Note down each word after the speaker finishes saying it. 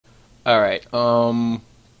Alright, I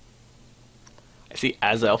see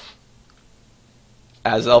Azelf.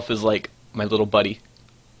 Azelf is like my little buddy.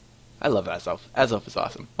 I love Azelf. Azelf is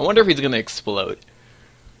awesome. I wonder if he's gonna explode.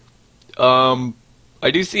 I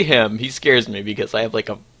do see him. He scares me because I have like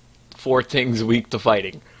a 4 things weak to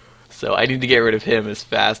fighting. So I need to get rid of him as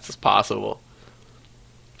fast as possible.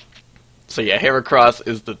 So yeah, Heracross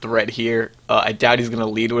is the threat here. I doubt he's gonna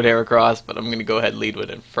lead with Heracross, but I'm gonna go ahead and lead with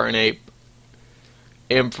Infernape.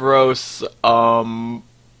 Ampharos, I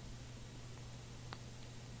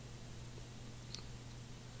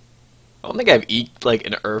don't think I've eked like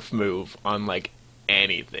an Earth move on like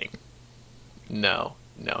anything. No,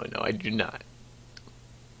 no, no, I do not.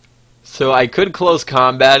 So I could close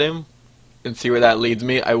combat him and see where that leads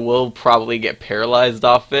me. I will probably get paralyzed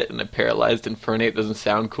off it, and a paralyzed Infernape doesn't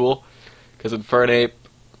sound cool, because Infernape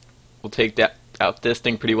will take that out this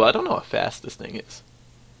thing pretty well. I don't know how fast this thing is,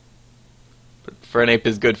 but Infernape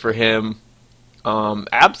is good for him.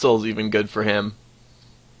 Absol's even good for him.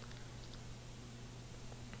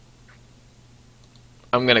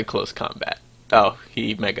 I'm gonna close combat. Oh,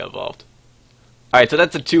 he Mega Evolved. Alright, so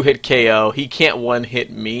that's a 2-hit KO. He can't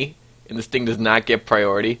 1-hit me, and this thing does not get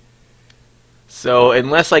priority. So,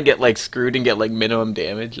 unless I get, like, screwed and get, like, minimum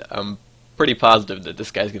damage, I'm pretty positive that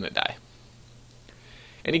this guy's gonna die.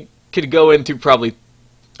 And he could go into probably...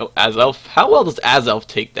 Oh, Azelf? How well does Azelf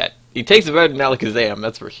take that? He takes it better than Alakazam,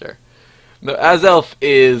 that's for sure. No, Azelf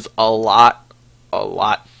is a lot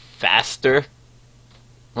faster.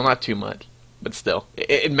 Well, not too much, but still.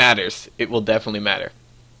 It matters. It will definitely matter.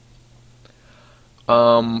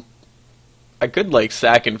 I could, like,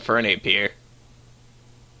 sack Infernape here.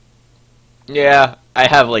 Yeah, I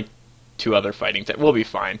have, like, 2 other fighting types. We'll be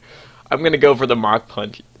fine. I'm gonna go for the Mach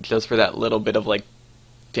Punch, just for that little bit of, like,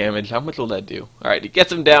 damage. How much will that do? Alright, it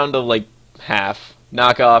gets him down to, like, half.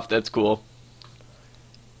 Knock off, that's cool.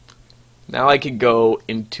 Now I can go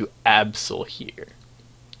into Absol here.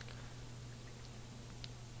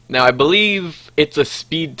 Now, I believe it's a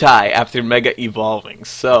speed tie after Mega Evolving,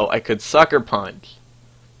 so I could Sucker Punch.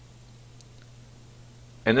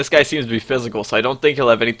 And this guy seems to be physical, so I don't think he'll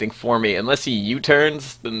have anything for me. Unless he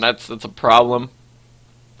U-turns, then that's a problem.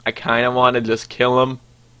 I kind of want to just kill him.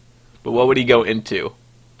 But what would he go into?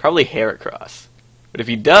 Probably Heracross. But if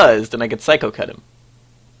he does, then I could Psycho Cut him.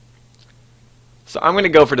 So I'm going to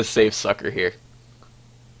go for the safe sucker here.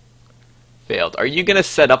 Failed. Are you going to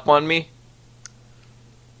set up on me?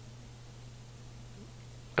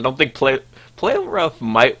 I don't think Play Rough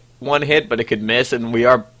might 1-hit, but it could miss, and we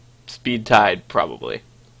are speed tied, probably.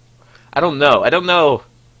 I don't know.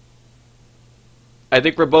 I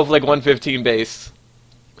think we're both like 115 base.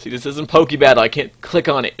 See, this isn't Poke Battle. I can't click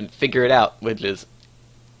on it and figure it out, which is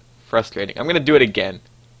frustrating. I'm going to do it again.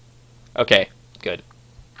 Okay, good.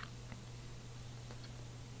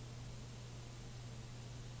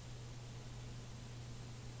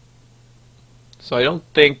 So I don't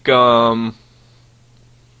think,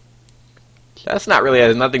 that's not really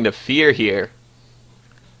has nothing to fear here.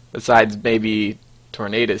 Besides maybe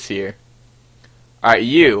Tornadus here. Alright,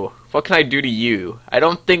 you. What can I do to you? I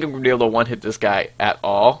don't think I'm going to be able to 1-hit this guy at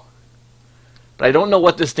all. But I don't know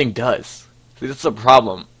what this thing does. See, this is a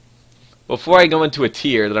problem. Before I go into a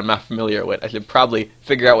tier that I'm not familiar with, I should probably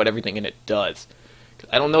figure out what everything in it does. 'Cause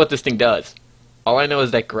I don't know what this thing does. All I know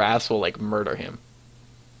is that grass will, like, murder him.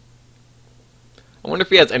 I wonder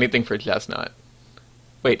if he has anything for Chestnut.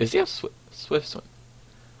 Wait, does he have Swift Swim?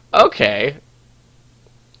 Okay.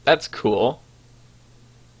 That's cool.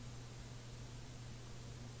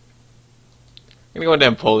 I'm gonna go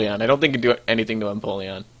into Empoleon. I don't think he can do anything to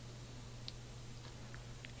Empoleon.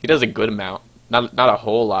 He does a good amount. Not a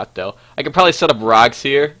whole lot, though. I could probably set up Rocks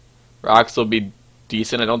here. Rocks will be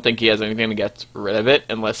decent. I don't think he has anything to get rid of it,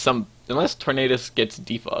 unless Tornadus gets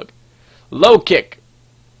Defog. Low Kick!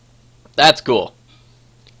 That's cool.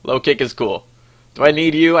 Low Kick is cool. Do I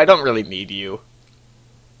need you? I don't really need you.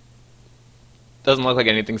 Doesn't look like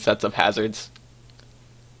anything sets up hazards.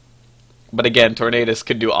 But again, Tornadus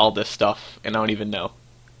could do all this stuff, and I don't even know.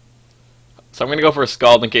 So I'm going to go for a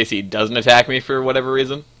Scald in case he doesn't attack me for whatever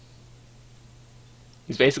reason.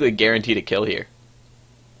 He's basically guaranteed a kill here.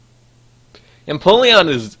 Empoleon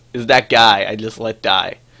is that guy I just let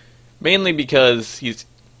die. Mainly because he's...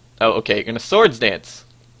 Oh, okay, you're going to Swords Dance.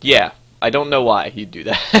 Yeah, I don't know why he'd do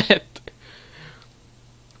that.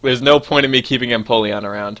 There's no point in me keeping Empoleon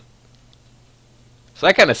around. So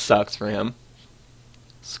that kind of sucks for him.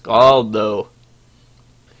 Scald, though.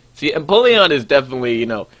 See, Empoleon is definitely, you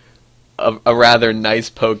know, a rather nice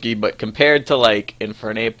pokey, but compared to, like,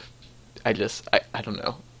 Infernape, I don't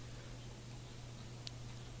know.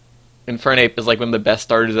 Infernape is, like, one of the best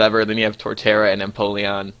starters ever, then you have Torterra and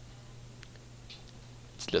Empoleon.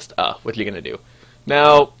 It's just, what you gonna do?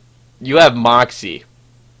 Now, you have Moxie.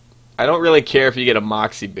 I don't really care if you get a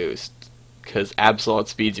Moxie boost, because Absol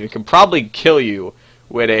outspeeds you. It can probably kill you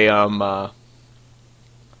with a,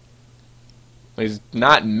 he's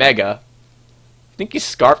not Mega. I think he's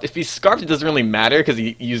Scarfed. If he's Scarfed, it doesn't really matter, because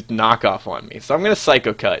he used Knockoff on me. So I'm gonna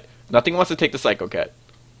Psycho Cut. Nothing wants to take the Psycho Cut.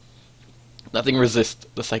 Nothing resists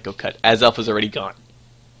the Psycho Cut, as Alpha's already gone.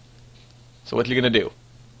 So what you gonna do?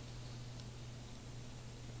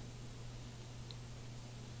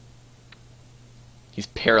 He's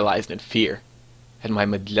paralyzed in fear at my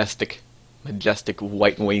majestic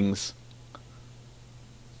white wings.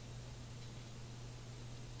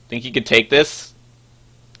 Think he could take this?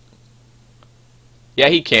 Yeah,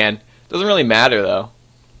 he can. Doesn't really matter, though.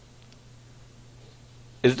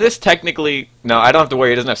 Is this technically... No, I don't have to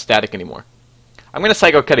worry. He doesn't have static anymore. I'm going to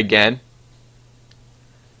Psycho Cut again.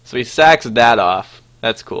 So he sacks that off.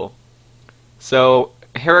 That's cool. So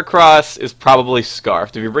Heracross is probably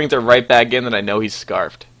Scarfed. If he brings it right back in, then I know he's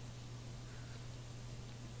Scarfed.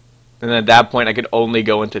 And then at that point, I could only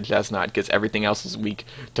go into Chestnut, because everything else is weak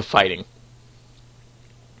to fighting.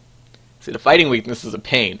 See, the fighting weakness is a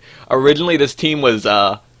pain. Originally, this team was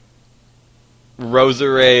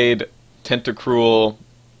Roserade, Tentacruel,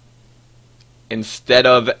 instead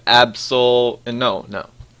of Absol, and no.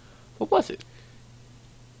 What was it?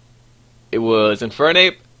 It was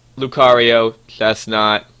Infernape, Lucario,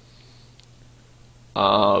 Chestnut,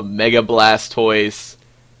 Mega Blastoise,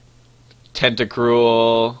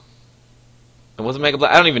 Tentacruel, and was it Mega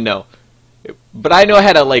Blast? I don't even know. But I know I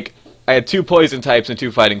had I had 2 poison types and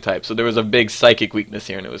 2 fighting types, so there was a big psychic weakness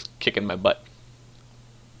here, and it was kicking my butt.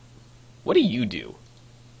 What do you do?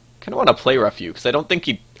 I kind of want to play rough you, because I don't think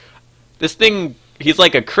he... This thing, he's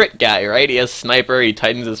like a crit guy, right? He has Sniper, he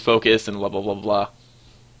tightens his focus, and blah blah blah blah.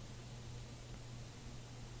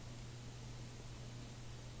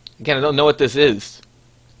 Again, I don't know what this is.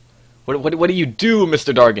 What do you do,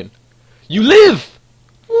 Mr. Dargan? You live!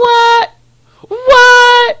 What?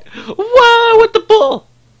 What? What? What the bull?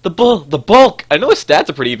 The bulk. I know his stats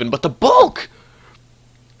are pretty even, but the bulk!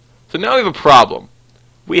 So now we have a problem.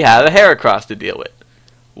 We have a Heracross to deal with.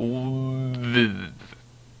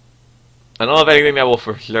 I don't have anything that will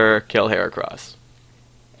for sure kill Heracross.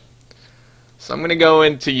 So I'm going to go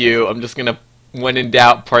into you. I'm just going to, when in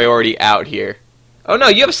doubt, priority out here. Oh no,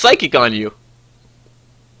 you have Psychic on you.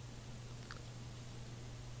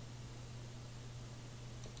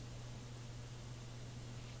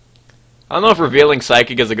 I don't know if revealing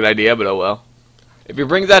Psychic is a good idea, but oh well. If he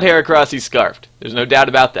brings out Heracross, he's Scarfed. There's no doubt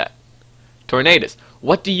about that. Tornadus.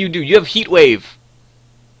 What do? You have Heat Wave.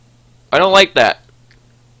 I don't like that.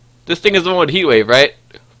 This thing is the one with Heat Wave, right?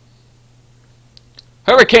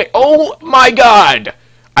 Hurricane. Oh my god!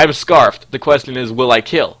 I'm Scarfed. The question is, will I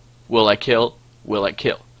kill? Will I kill? Will I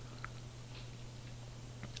kill?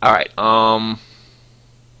 Alright,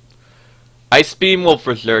 Ice Beam will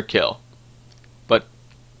for sure kill. But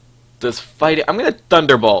does fighting... I'm gonna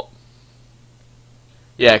Thunderbolt.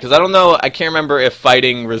 Yeah, because I don't know... I can't remember if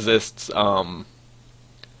fighting resists,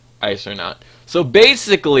 ice or not. So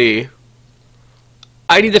basically,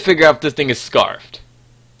 I need to figure out if this thing is Scarfed.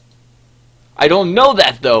 I don't know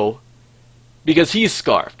that, though, because he's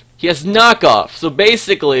Scarfed. He has Knockoff, so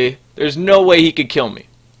basically, there's no way he could kill me.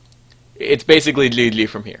 It's basically GG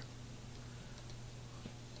from here.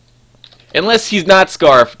 Unless he's not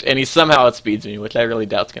Scarfed, and he somehow outspeeds me, which I really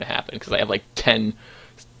doubt's going to happen, because I have like 10,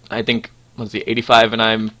 I think, let's see, 85 and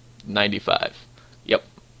I'm 95. Yep.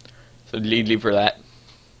 So GG for that.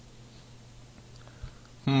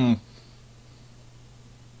 So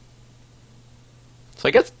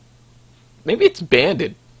I guess, maybe it's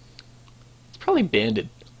banded. It's probably banded.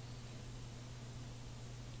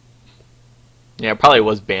 Yeah, it probably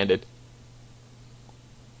was banded.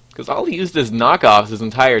 Because all he used is knockoffs his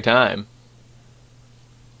entire time.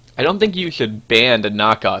 I don't think you should ban a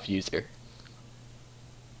knockoff user.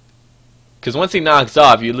 Because once he knocks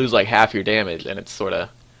off, you lose like half your damage, and it's sort of...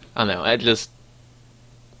 I don't know, I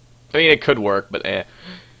mean, it could work, but eh.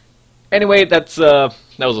 Anyway, that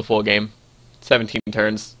was a full game. 17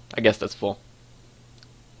 turns. I guess that's full.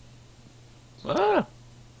 Ah.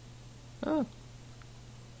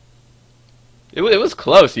 It was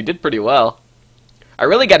close. He did pretty well. I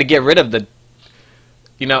really got to get rid of the...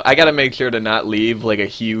 You know, I got to make sure to not leave, like, a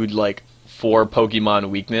huge, like, 4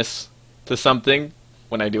 Pokemon weakness to something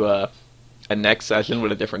when I do a next session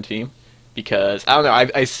with a different team. Because, I don't know,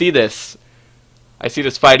 I see this. I see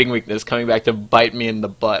this fighting weakness coming back to bite me in the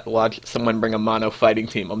butt. Watch someone bring a mono fighting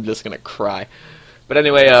team. I'm just going to cry. But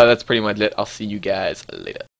anyway, that's pretty much it. I'll see you guys later.